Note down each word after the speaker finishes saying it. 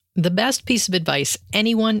The best piece of advice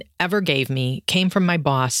anyone ever gave me came from my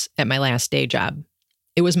boss at my last day job.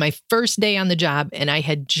 It was my first day on the job, and I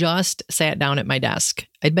had just sat down at my desk.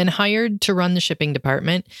 I'd been hired to run the shipping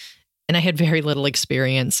department, and I had very little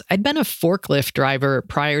experience. I'd been a forklift driver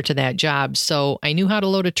prior to that job, so I knew how to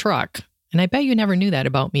load a truck. And I bet you never knew that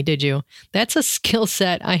about me, did you? That's a skill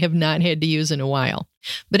set I have not had to use in a while.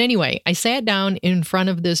 But anyway, I sat down in front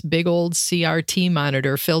of this big old CRT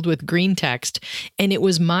monitor filled with green text, and it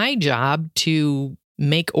was my job to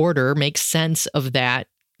make sense of that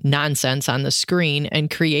nonsense on the screen and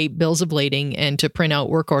create bills of lading and to print out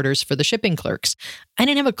work orders for the shipping clerks. I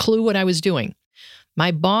didn't have a clue what I was doing.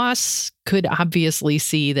 My boss could obviously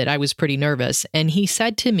see that I was pretty nervous, and he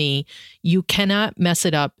said to me, "You cannot mess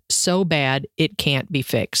it up so bad it can't be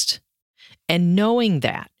fixed." And knowing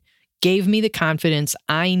that gave me the confidence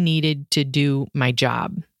I needed to do my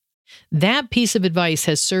job. That piece of advice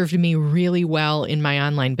has served me really well in my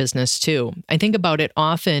online business too. I think about it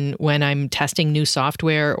often when I'm testing new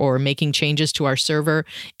software or making changes to our server,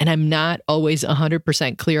 and I'm not always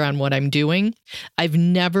 100% clear on what I'm doing. I've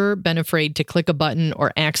never been afraid to click a button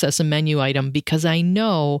or access a menu item because I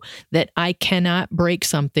know that I cannot break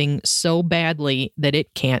something so badly that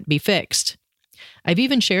it can't be fixed. I've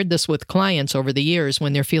even shared this with clients over the years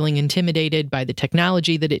when they're feeling intimidated by the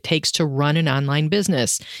technology that it takes to run an online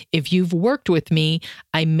business. If you've worked with me,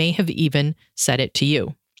 I may have even said it to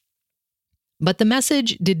you. But the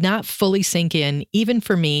message did not fully sink in, even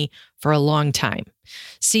for me, for a long time.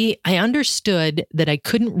 See, I understood that I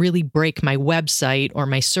couldn't really break my website or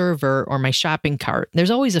my server or my shopping cart.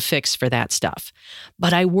 There's always a fix for that stuff.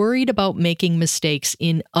 But I worried about making mistakes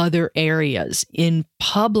in other areas, in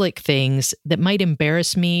public things that might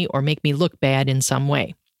embarrass me or make me look bad in some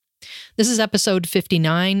way. This is episode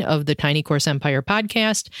 59 of the Tiny Course Empire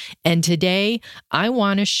podcast, and today I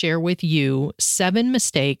want to share with you 7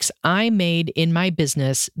 mistakes I made in my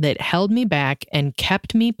business that held me back and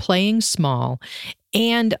kept me playing small,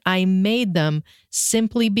 and I made them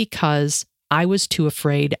simply because I was too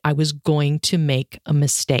afraid I was going to make a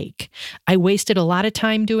mistake. I wasted a lot of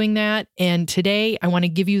time doing that, and today I want to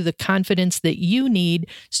give you the confidence that you need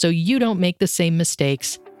so you don't make the same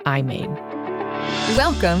mistakes I made.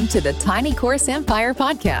 Welcome to the Tiny Course Empire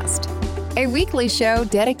podcast, a weekly show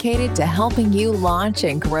dedicated to helping you launch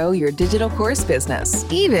and grow your digital course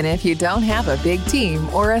business, even if you don't have a big team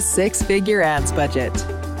or a 6-figure ads budget.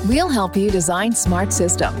 We'll help you design smart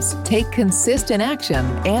systems, take consistent action,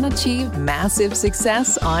 and achieve massive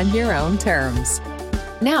success on your own terms.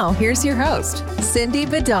 Now, here's your host, Cindy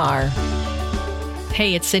Bidar.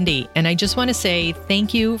 Hey, it's Cindy, and I just want to say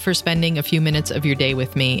thank you for spending a few minutes of your day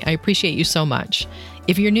with me. I appreciate you so much.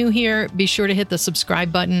 If you're new here, be sure to hit the subscribe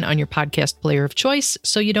button on your podcast player of choice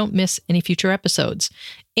so you don't miss any future episodes.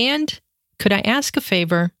 And could I ask a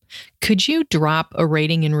favor? Could you drop a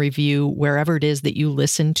rating and review wherever it is that you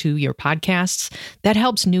listen to your podcasts? That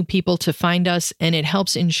helps new people to find us, and it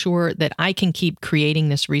helps ensure that I can keep creating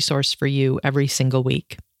this resource for you every single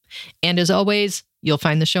week. And as always, you'll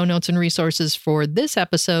find the show notes and resources for this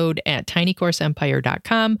episode at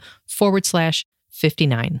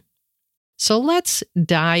tinycourseempire.com/59. So let's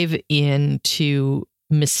dive into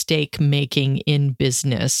mistake making in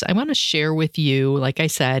business. I want to share with you, like I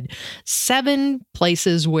said, 7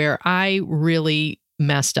 places where I really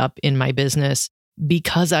messed up in my business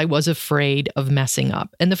because I was afraid of messing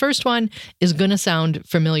up. And the first one is going to sound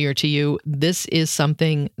familiar to you. This is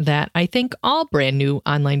something that I think all brand new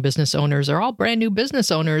online business owners or all brand new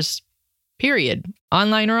business owners, period,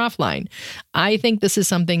 online or offline. I think this is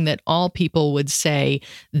something that all people would say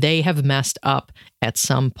they have messed up at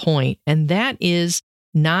some point. And that is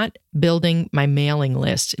not building my mailing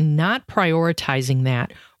list, not prioritizing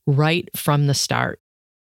that right from the start.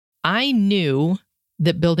 I knew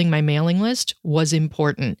that building my mailing list was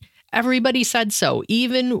important. Everybody said so.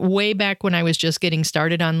 Even way back when I was just getting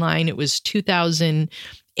started online, it was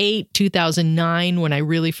 2008, 2009, when I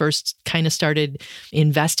really first kind of started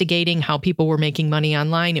investigating how people were making money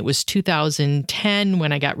online. It was 2010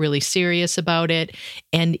 when I got really serious about it.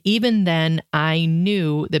 And even then, I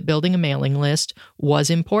knew that building a mailing list was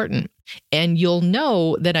important. And you'll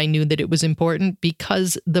know that I knew that it was important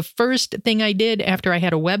because the first thing I did after I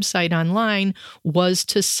had a website online was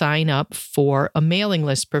to sign up for a mailing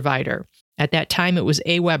list provider. At that time, it was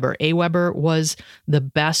Aweber. Aweber was the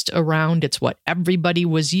best around. It's what everybody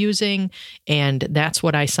was using, and that's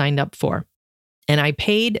what I signed up for. And I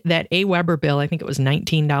paid that Aweber bill. I think it was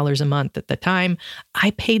 $19 a month at the time.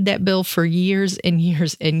 I paid that bill for years and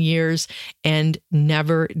years and years and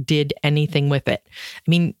never did anything with it. I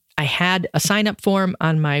mean, I had a sign up form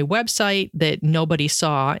on my website that nobody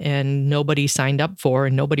saw and nobody signed up for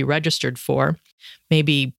and nobody registered for.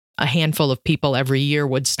 Maybe a handful of people every year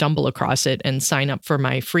would stumble across it and sign up for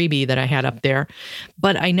my freebie that I had up there.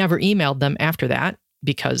 But I never emailed them after that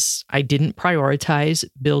because I didn't prioritize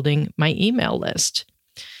building my email list.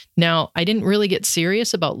 Now, I didn't really get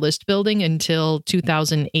serious about list building until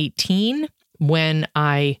 2018 when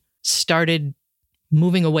I started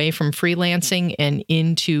moving away from freelancing and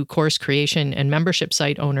into course creation and membership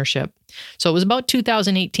site ownership. So it was about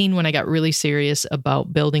 2018 when I got really serious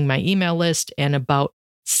about building my email list and about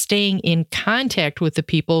staying in contact with the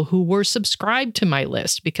people who were subscribed to my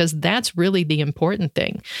list, because that's really the important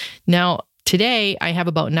thing. Now, today I have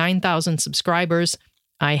about 9,000 subscribers.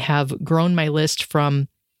 I have grown my list from,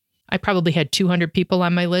 I probably had 200 people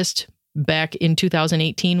on my list back in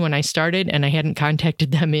 2018 when I started, and I hadn't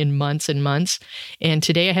contacted them in months and months. And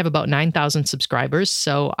today I have about 9,000 subscribers.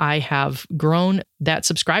 So I have grown that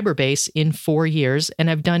subscriber base in 4 years, and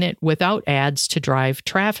I've done it without ads to drive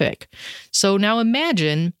traffic. So now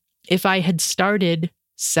imagine if I had started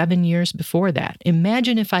 7 years before that.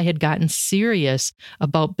 Imagine if I had gotten serious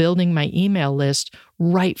about building my email list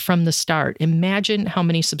right from the start. Imagine how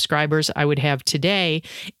many subscribers I would have today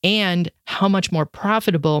and how much more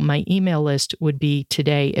profitable my email list would be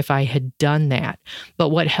today if I had done that. But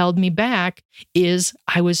what held me back is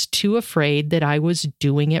I was too afraid that I was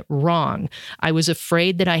doing it wrong. I was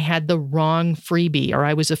afraid that I had the wrong freebie, or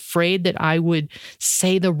I was afraid that I would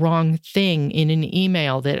say the wrong thing in an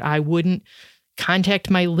email, that I wouldn't contact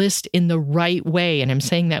my list in the right way. And I'm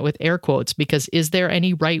saying that with air quotes because is there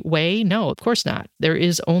any right way? No, of course not. There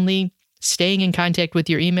is only staying in contact with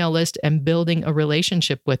your email list and building a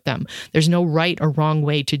relationship with them. There's no right or wrong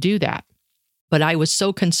way to do that. But I was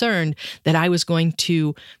so concerned that I was going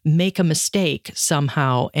to make a mistake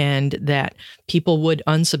somehow and that people would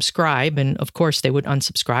unsubscribe. And of course, they would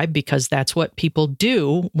unsubscribe because that's what people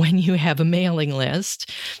do when you have a mailing list.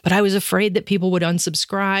 But I was afraid that people would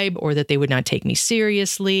unsubscribe, or that they would not take me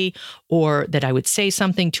seriously, or that I would say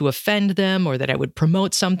something to offend them, or that I would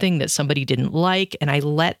promote something that somebody didn't like. And I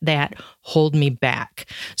let that hold me back.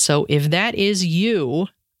 So if that is you,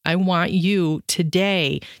 I want you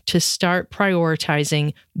today to start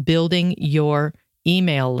prioritizing building your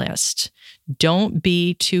email list. Don't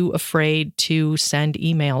be too afraid to send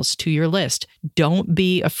emails to your list. Don't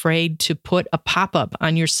be afraid to put a pop-up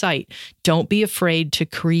on your site. Don't be afraid to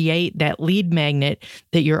create that lead magnet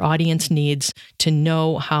that your audience needs to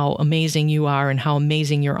know how amazing you are and how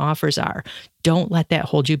amazing your offers are. Don't let that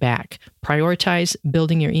hold you back. Prioritize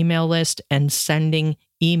building your email list and sending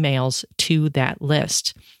emails to that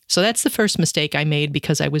list. So that's the first mistake I made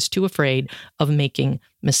because I was too afraid of making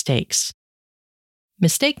mistakes.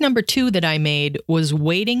 Mistake number 2 that I made was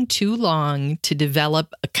waiting too long to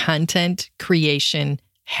develop a content creation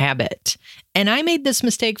habit. And I made this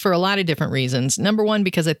mistake for a lot of different reasons. Number 1,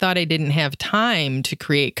 because I thought I didn't have time to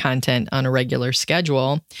create content on a regular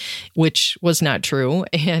schedule, which was not true.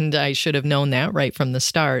 And I should have known that right from the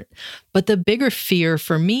start. But the bigger fear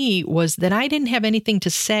for me was that I didn't have anything to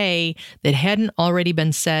say that hadn't already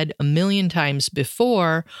been said a million times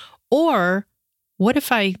before. Or what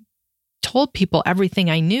if I told people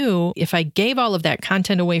everything I knew? If I gave all of that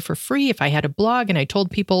content away for free, if I had a blog and I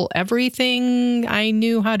told people everything I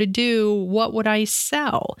knew how to do, what would I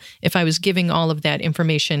sell if I was giving all of that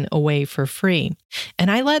information away for free?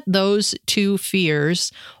 And I let those 2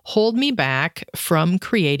 fears hold me back from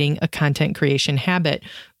creating a content creation habit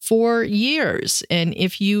for years. And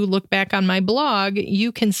if you look back on my blog,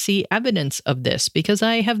 you can see evidence of this because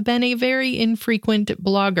I have been a very infrequent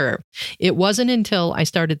blogger. It wasn't until I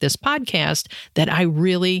started this podcast that I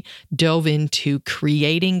really dove into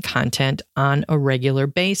creating content on a regular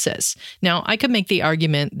basis. Now, I could make the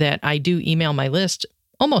argument that I do email my list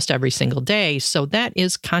almost every single day. So that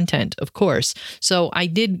is content, of course. So I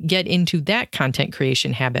did get into that content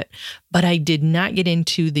creation habit, but I did not get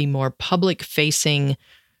into the more public-facing,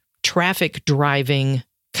 traffic-driving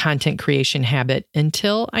content creation habit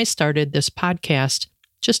until I started this podcast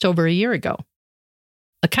just over a year ago.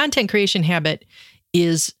 A content creation habit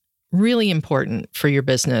is really important for your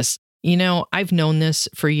business. You know, I've known this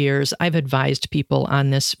for years. I've advised people on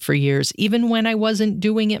this for years. Even when I wasn't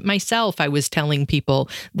doing it myself, I was telling people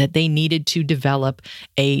that they needed to develop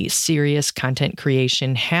a serious content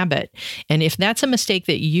creation habit. And if that's a mistake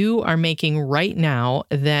that you are making right now,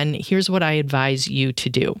 then here's what I advise you to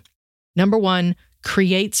do. Number 1,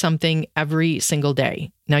 create something every single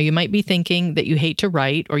day. Now, you might be thinking that you hate to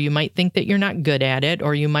write, or you might think that you're not good at it,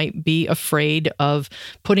 or you might be afraid of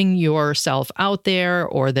putting yourself out there,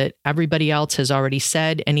 or that everybody else has already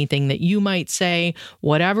said anything that you might say.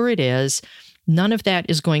 Whatever it is, none of that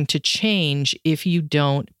is going to change if you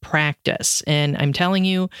don't practice. And I'm telling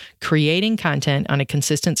you, creating content on a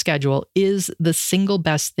consistent schedule is the single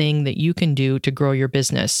best thing that you can do to grow your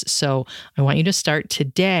business. So I want you to start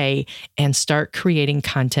today and start creating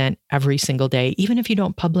content every single day, even if you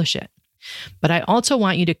don't publish it. But I also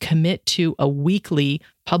want you to commit to a weekly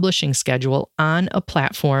publishing schedule on a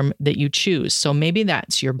platform that you choose. So maybe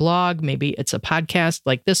that's your blog, maybe it's a podcast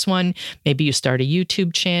like this one, maybe you start a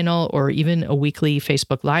YouTube channel or even a weekly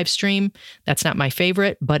Facebook live stream. That's not my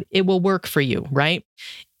favorite, but it will work for you, right?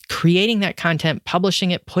 Creating that content,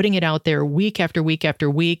 publishing it, putting it out there week after week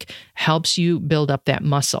after week helps you build up that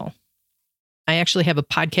muscle. I actually have a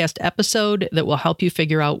podcast episode that will help you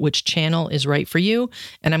figure out which channel is right for you,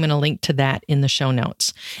 and I'm going to link to that in the show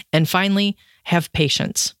notes. And finally, have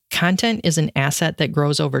patience. Content is an asset that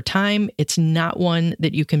grows over time. It's not one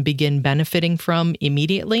that you can begin benefiting from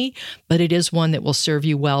immediately, but it is one that will serve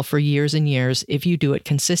you well for years and years if you do it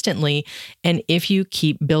consistently and if you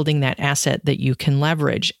keep building that asset that you can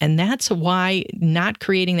leverage. And that's why not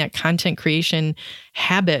creating that content creation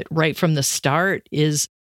habit right from the start is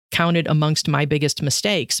counted amongst my biggest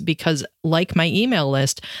mistakes, because like my email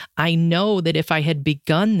list, I know that if I had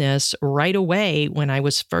begun this right away when I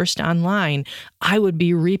was first online, I would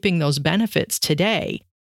be reaping those benefits today.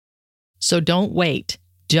 So don't wait.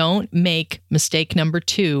 Don't make mistake number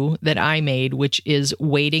 2 that I made, which is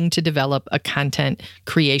waiting to develop a content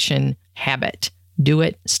creation habit. Do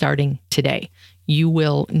it starting today. You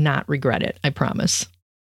will not regret it, I promise.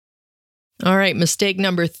 All right, mistake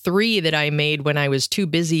number 3 that I made when I was too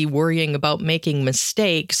busy worrying about making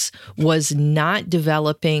mistakes was not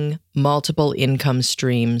developing multiple income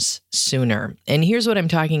streams sooner. And here's what I'm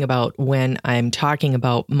talking about when I'm talking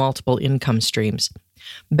about multiple income streams.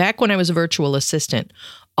 Back when I was a virtual assistant,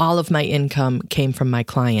 all of my income came from my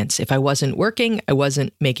clients. If I wasn't working, I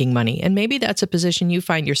wasn't making money. And maybe that's a position you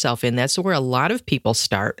find yourself in. That's where a lot of people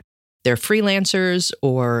start. They're freelancers,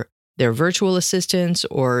 or they're virtual assistants,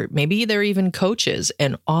 or maybe they're even coaches,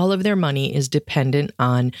 and all of their money is dependent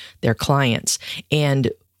on their clients. And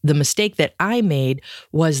the mistake that I made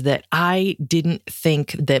was that I didn't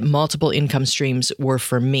think that multiple income streams were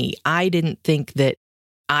for me. I didn't think that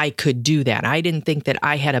I could do that. I didn't think that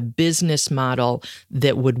I had a business model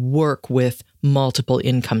that would work with multiple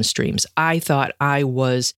income streams. I thought I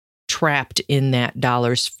was trapped in that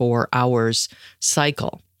dollars for hours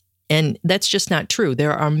cycle. And that's just not true.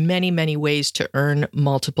 There are many, many ways to earn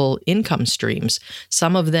multiple income streams.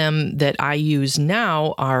 Some of them that I use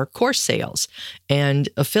now are course sales and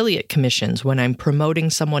affiliate commissions when I'm promoting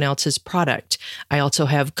someone else's product. I also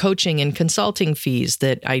have coaching and consulting fees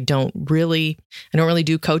that I don't really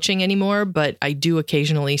do coaching anymore, but I do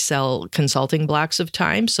occasionally sell consulting blocks of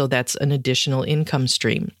time. So that's an additional income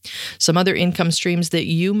stream. Some other income streams that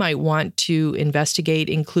you might want to investigate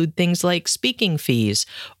include things like speaking fees,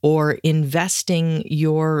 or investing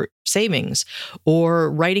your savings,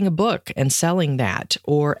 or writing a book and selling that,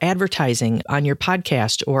 or advertising on your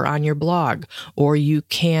podcast or on your blog. Or you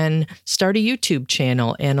can start a YouTube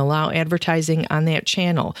channel and allow advertising on that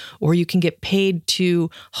channel. Or you can get paid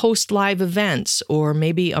to host live events, or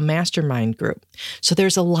maybe a mastermind group. So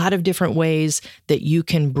there's a lot of different ways that you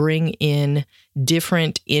can bring in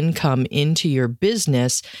different income into your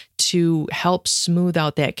business to help smooth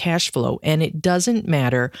out that cash flow. And it doesn't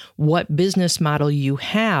matter what business model you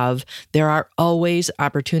have, there are always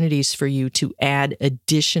opportunities for you to add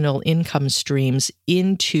additional income streams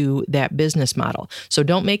into that business model. So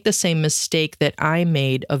don't make the same mistake that I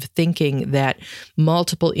made of thinking that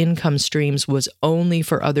multiple income streams was only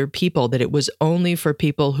for other people, that it was only for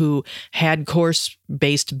people who had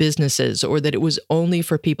course-based businesses, or that it was only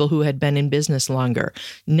for people who had been in business longer.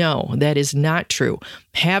 No, that is not true.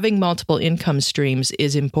 Having multiple income streams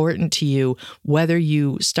is important to you, whether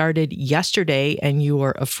you started yesterday and you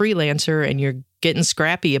are a freelancer and you're getting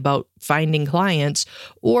scrappy about finding clients,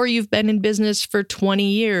 or you've been in business for 20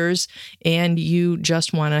 years and you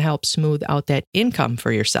just want to help smooth out that income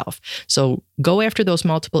for yourself. So go after those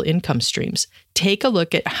multiple income streams. Take a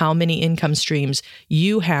look at how many income streams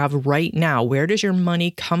you have right now. Where does your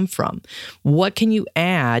money come from? What can you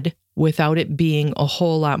add without it being a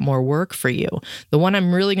whole lot more work for you? The one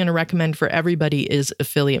I'm really going to recommend for everybody is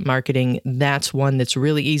affiliate marketing. That's one that's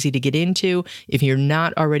really easy to get into. If you're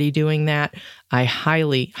not already doing that, I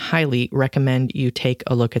highly, highly recommend you take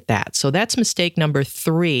a look at that. So that's mistake number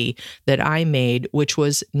 3 that I made, which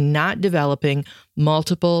was not developing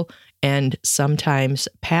multiple and sometimes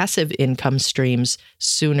passive income streams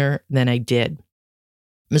sooner than I did.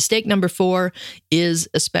 Mistake number 4 is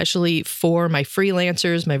especially for my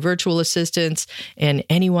freelancers, my virtual assistants, and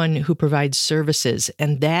anyone who provides services,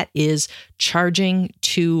 and that is charging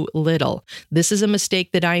too little. This is a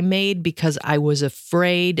mistake that I made because I was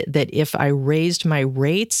afraid that if I raised my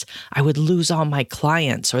rates, I would lose all my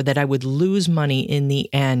clients or that I would lose money in the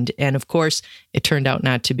end. And of course, it turned out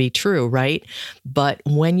not to be true, right? But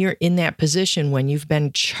when you're in that position, when you've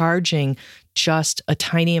been charging just a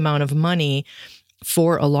tiny amount of money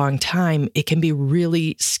for a long time, it can be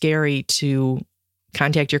really scary to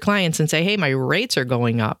contact your clients and say, hey, my rates are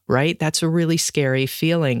going up, right? That's a really scary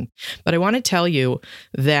feeling. But I want to tell you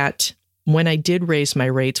that when I did raise my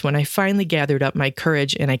rates, when I finally gathered up my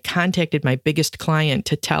courage and I contacted my biggest client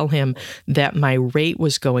to tell him that my rate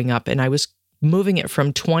was going up and I was moving it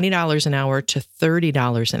from $20 an hour to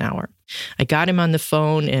 $30 an hour. I got him on the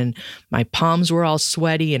phone and my palms were all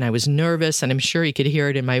sweaty and I was nervous, and I'm sure he could hear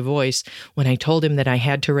it in my voice when I told him that I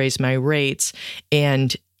had to raise my rates,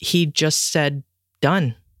 and he just said,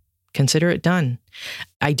 done. Consider it done.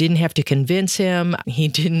 I didn't have to convince him. He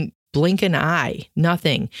didn't blink an eye,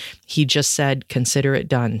 nothing. He just said, consider it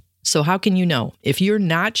done. So how can you know? If you're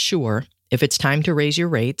not sure if it's time to raise your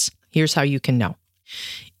rates, here's how you can know.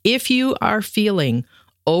 If you are feeling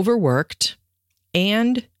overworked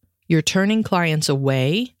and you're turning clients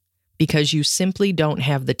away because you simply don't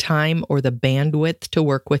have the time or the bandwidth to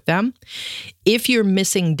work with them, if you're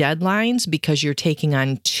missing deadlines because you're taking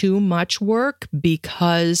on too much work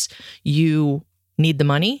because you need the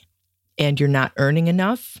money and you're not earning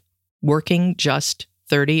enough, working just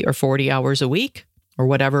 30 or 40 hours a week or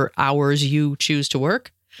whatever hours you choose to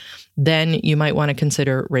work, then you might want to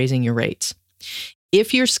consider raising your rates.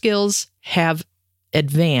 If your skills have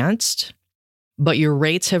advanced, but your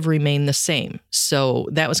rates have remained the same. So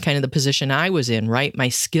that was kind of the position I was in, right? My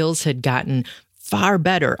skills had gotten far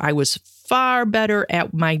better. I was far better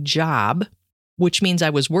at my job, which means I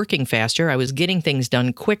was working faster. I was getting things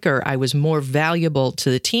done quicker. I was more valuable to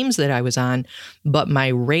the teams that I was on, but my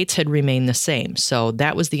rates had remained the same. So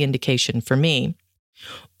that was the indication for me.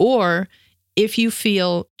 Or if you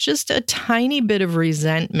feel just a tiny bit of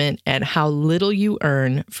resentment at how little you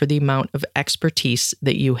earn for the amount of expertise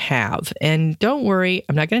that you have. And don't worry,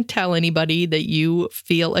 I'm not going to tell anybody that you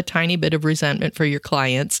feel a tiny bit of resentment for your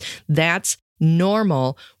clients. That's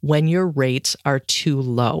normal when your rates are too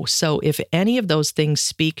low. So if any of those things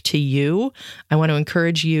speak to you, I want to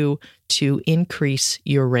encourage you to increase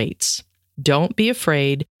your rates. Don't be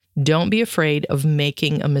afraid. Don't be afraid of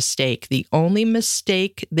making a mistake. The only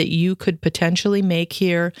mistake that you could potentially make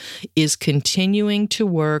here is continuing to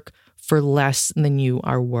work for less than you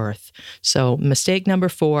are worth. So mistake number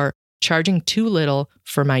 4, charging too little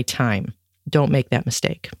for my time. Don't make that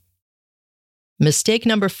mistake. Mistake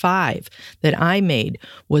number 5 that I made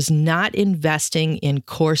was not investing in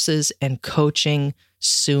courses and coaching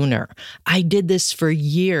sooner. I did this for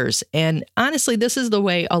years. And honestly, this is the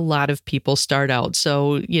way a lot of people start out.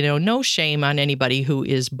 So, no shame on anybody who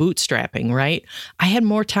is bootstrapping, right? I had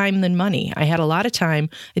more time than money. I had a lot of time.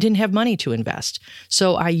 I didn't have money to invest.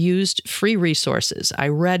 So I used free resources. I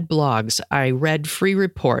read blogs. I read free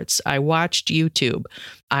reports. I watched YouTube.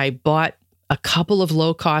 I bought a couple of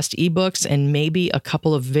low-cost ebooks and maybe a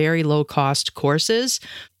couple of very low-cost courses,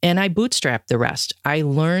 and I bootstrapped the rest. I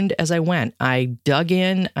learned as I went. I dug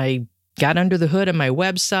in. I got under the hood of my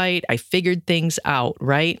website. I figured things out,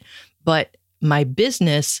 right? But my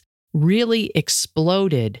business really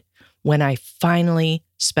exploded when I finally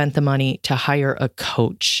spent the money to hire a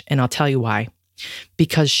coach, and I'll tell you why.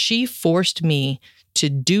 Because she forced me to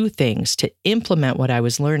do things, to implement what I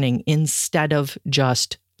was learning instead of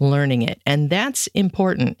just learning it. And that's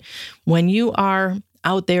important. When you are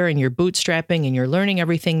out there and you're bootstrapping and you're learning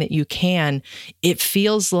everything that you can, it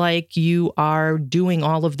feels like you are doing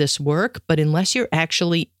all of this work, but unless you're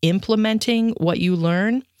actually implementing what you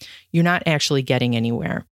learn, you're not actually getting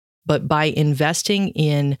anywhere. But by investing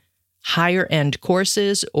in higher end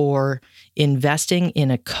courses or investing in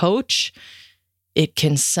a coach, it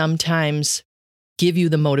can sometimes give you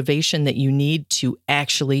the motivation that you need to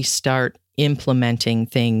actually start implementing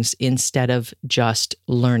things instead of just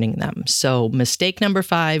learning them. So mistake number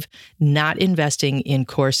 5, not investing in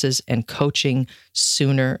courses and coaching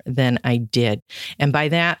sooner than I did. And by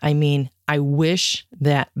that, I mean, I wish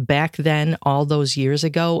that back then, all those years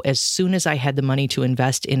ago, as soon as I had the money to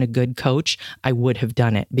invest in a good coach, I would have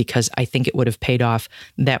done it because I think it would have paid off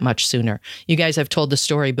that much sooner. You guys have told the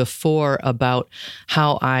story before about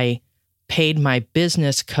how I paid my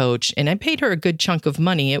business coach, and I paid her a good chunk of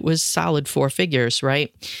money. It was solid 4 figures, right?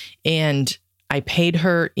 And I paid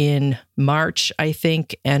her in March, I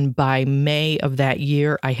think, and by May of that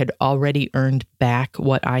year, I had already earned back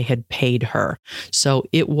what I had paid her. So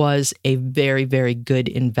it was a very, very good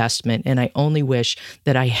investment. And I only wish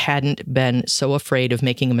that I hadn't been so afraid of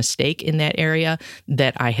making a mistake in that area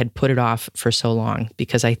that I had put it off for so long,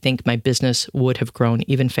 because I think my business would have grown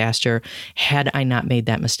even faster had I not made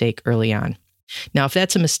that mistake early on. Now, if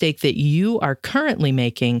that's a mistake that you are currently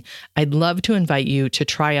making, I'd love to invite you to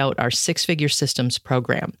try out our Six Figure Systems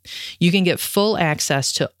program. You can get full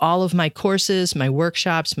access to all of my courses, my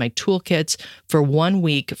workshops, my toolkits for 1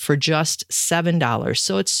 week for just $7.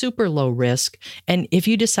 So it's super low risk. And if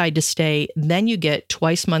you decide to stay, then you get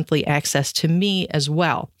twice monthly access to me as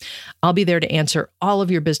well. I'll be there to answer all of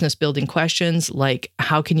your business building questions, like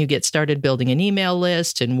how can you get started building an email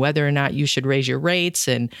list, and whether or not you should raise your rates,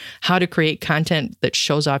 and how to create content that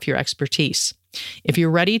shows off your expertise. If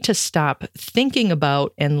you're ready to stop thinking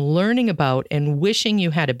about and learning about and wishing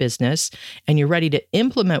you had a business, and you're ready to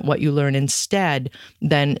implement what you learn instead,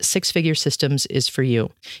 then Six Figure Systems is for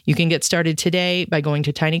you. You can get started today by going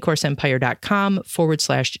to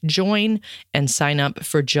tinycourseempire.com/join and sign up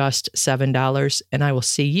for just $7, and I will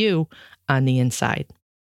see you on the inside.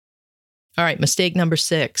 All right, mistake number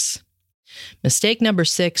 6. Mistake number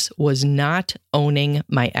 6 was not owning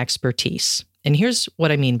my expertise. And here's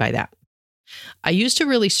what I mean by that. I used to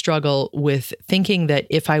really struggle with thinking that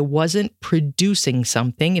if I wasn't producing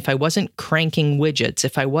something, if I wasn't cranking widgets,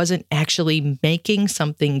 if I wasn't actually making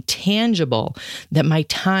something tangible, that my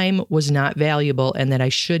time was not valuable and that I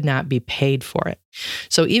should not be paid for it.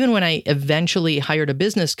 So even when I eventually hired a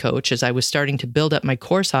business coach, as I was starting to build up my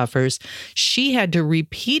course offers, she had to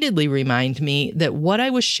repeatedly remind me that what I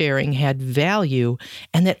was sharing had value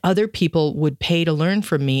and that other people would pay to learn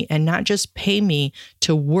from me and not just pay me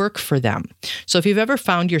to work for them. So if you've ever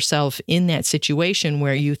found yourself in that situation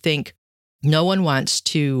where you think, no one wants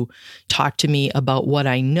to talk to me about what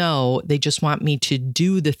I know, they just want me to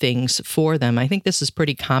do the things for them. I think this is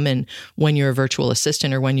pretty common when you're a virtual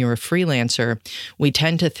assistant or when you're a freelancer. We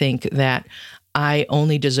tend to think that I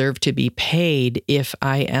only deserve to be paid if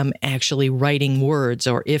I am actually writing words,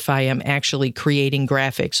 or if I am actually creating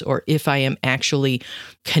graphics, or if I am actually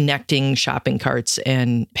connecting shopping carts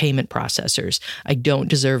and payment processors. I don't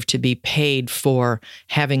deserve to be paid for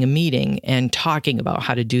having a meeting and talking about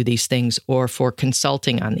how to do these things, or for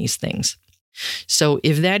consulting on these things. So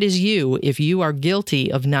if that is you, if you are guilty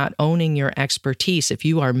of not owning your expertise, if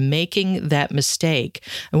you are making that mistake,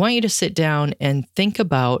 I want you to sit down and think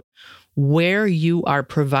about where you are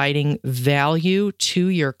providing value to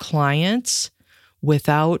your clients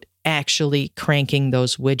without actually cranking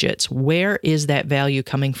those widgets. Where is that value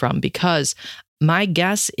coming from? Because my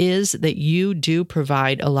guess is that you do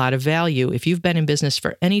provide a lot of value. If you've been in business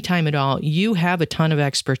for any time at all, you have a ton of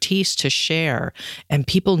expertise to share, and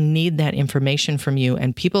people need that information from you,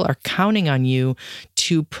 and people are counting on you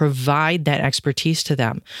to provide that expertise to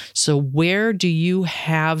them. So where do you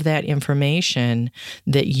have that information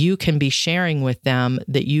that you can be sharing with them,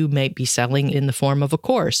 that you might be selling in the form of a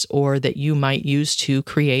course, or that you might use to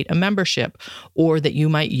create a membership, or that you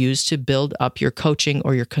might use to build up your coaching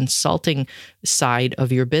or your consulting side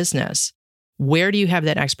of your business? Where do you have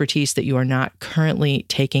that expertise that you are not currently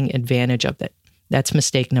taking advantage of it? That's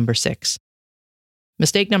mistake number 6.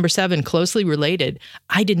 Mistake number 7, closely related,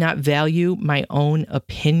 I did not value my own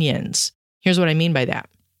opinions. Here's what I mean by that.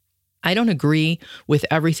 I don't agree with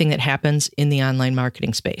everything that happens in the online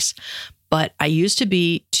marketing space, but I used to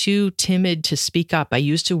be too timid to speak up. I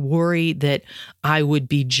used to worry that I would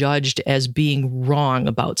be judged as being wrong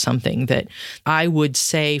about something, that I would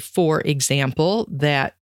say, for example,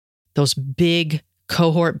 that those big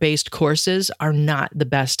cohort-based courses are not the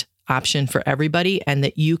best option for everybody, and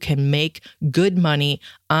that you can make good money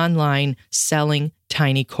online selling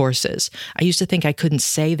tiny courses. I used to think I couldn't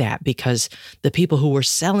say that because the people who were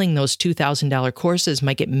selling those $2,000 courses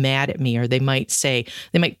might get mad at me, or they might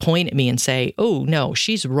point at me and say, oh no,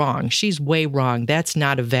 she's wrong. She's way wrong. That's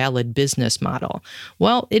not a valid business model.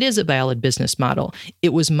 Well, it is a valid business model.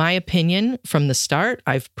 It was my opinion from the start.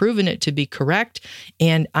 I've proven it to be correct,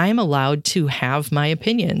 and I'm allowed to have my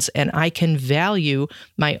opinions, and I can value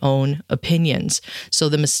my own opinions. So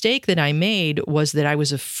the mistake that I made was that I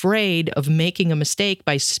was afraid of making a mistake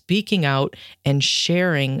by speaking out and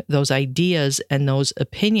sharing those ideas and those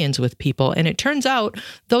opinions with people. And it turns out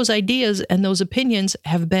those ideas and those opinions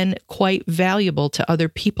have been quite valuable to other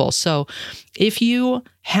people. So if you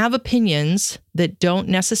have opinions that don't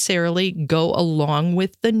necessarily go along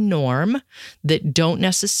with the norm, that don't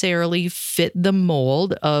necessarily fit the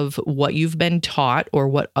mold of what you've been taught or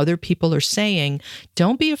what other people are saying,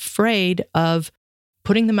 don't be afraid of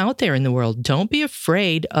putting them out there in the world. Don't be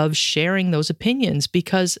afraid of sharing those opinions,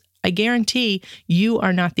 because I guarantee you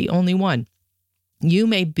are not the only one. You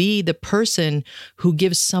may be the person who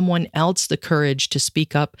gives someone else the courage to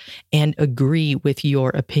speak up and agree with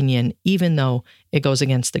your opinion, even though it goes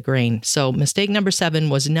against the grain. So mistake number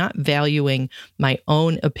 7 was not valuing my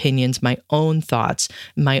own opinions, my own thoughts,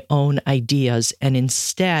 my own ideas, and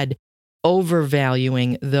instead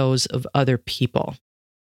overvaluing those of other people.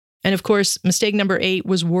 And of course, mistake number 8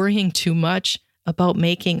 was worrying too much about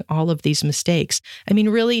making all of these mistakes. I mean,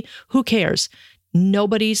 really, who cares?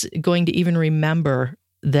 Nobody's going to even remember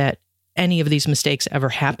that any of these mistakes ever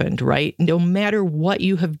happened, right? No matter what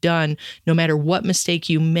you have done, no matter what mistake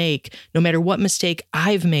you make, no matter what mistake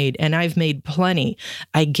I've made, and I've made plenty,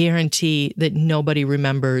 I guarantee that nobody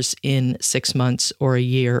remembers in 6 months or a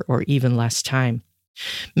year or even less time.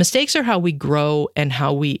 Mistakes are how we grow and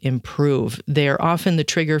how we improve. They're often the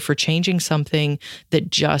trigger for changing something that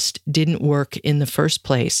just didn't work in the first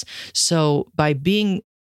place. So by being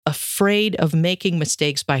afraid of making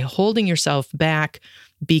mistakes, by holding yourself back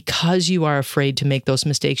because you are afraid to make those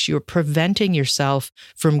mistakes, you're preventing yourself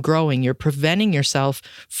from growing. You're preventing yourself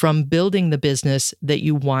from building the business that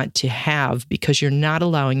you want to have, because you're not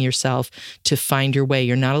allowing yourself to find your way.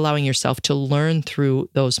 You're not allowing yourself to learn through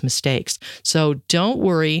those mistakes. So don't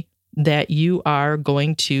worry that you are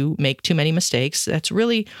going to make too many mistakes. That's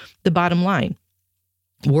really the bottom line.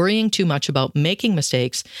 Worrying too much about making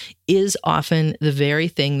mistakes is often the very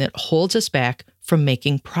thing that holds us back from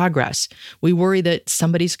making progress. We worry that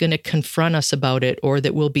somebody's going to confront us about it, or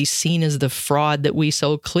that we'll be seen as the fraud that we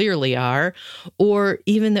so clearly are, or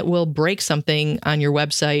even that we'll break something on your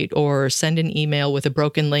website or send an email with a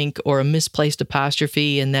broken link or a misplaced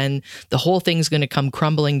apostrophe, and then the whole thing's going to come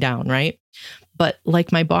crumbling down, right? But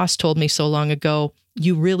like my boss told me so long ago,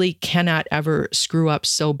 you really cannot ever screw up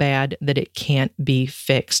so bad that it can't be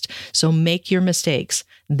fixed. So make your mistakes.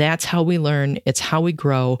 That's how we learn. It's how we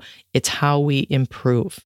grow. It's how we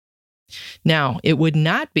improve. Now, it would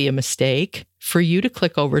not be a mistake for you to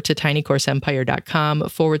click over to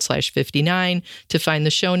tinycourseempire.com/59 to find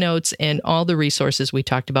the show notes and all the resources we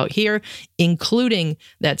talked about here, including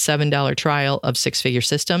that $7 trial of 6-figure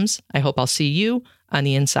systems. I hope I'll see you on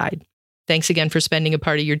the inside. Thanks again for spending a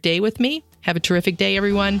part of your day with me. Have a terrific day,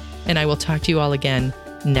 everyone, and I will talk to you all again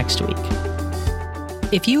next week.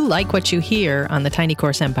 If you like what you hear on the Tiny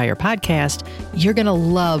Course Empire podcast, you're going to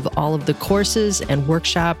love all of the courses and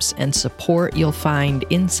workshops and support you'll find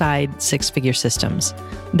inside 6-figure systems.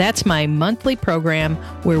 That's my monthly program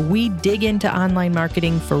where we dig into online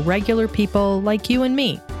marketing for regular people like you and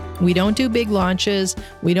me. We don't do big launches,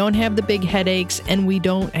 we don't have the big headaches, and we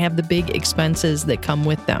don't have the big expenses that come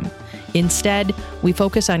with them. Instead, we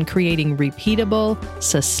focus on creating repeatable,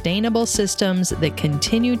 sustainable systems that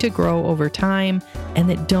continue to grow over time and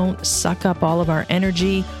that don't suck up all of our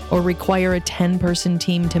energy or require a 10-person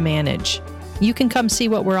team to manage. You can come see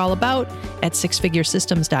what we're all about at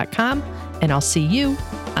sixfiguresystems.com, and I'll see you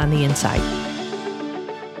on the inside.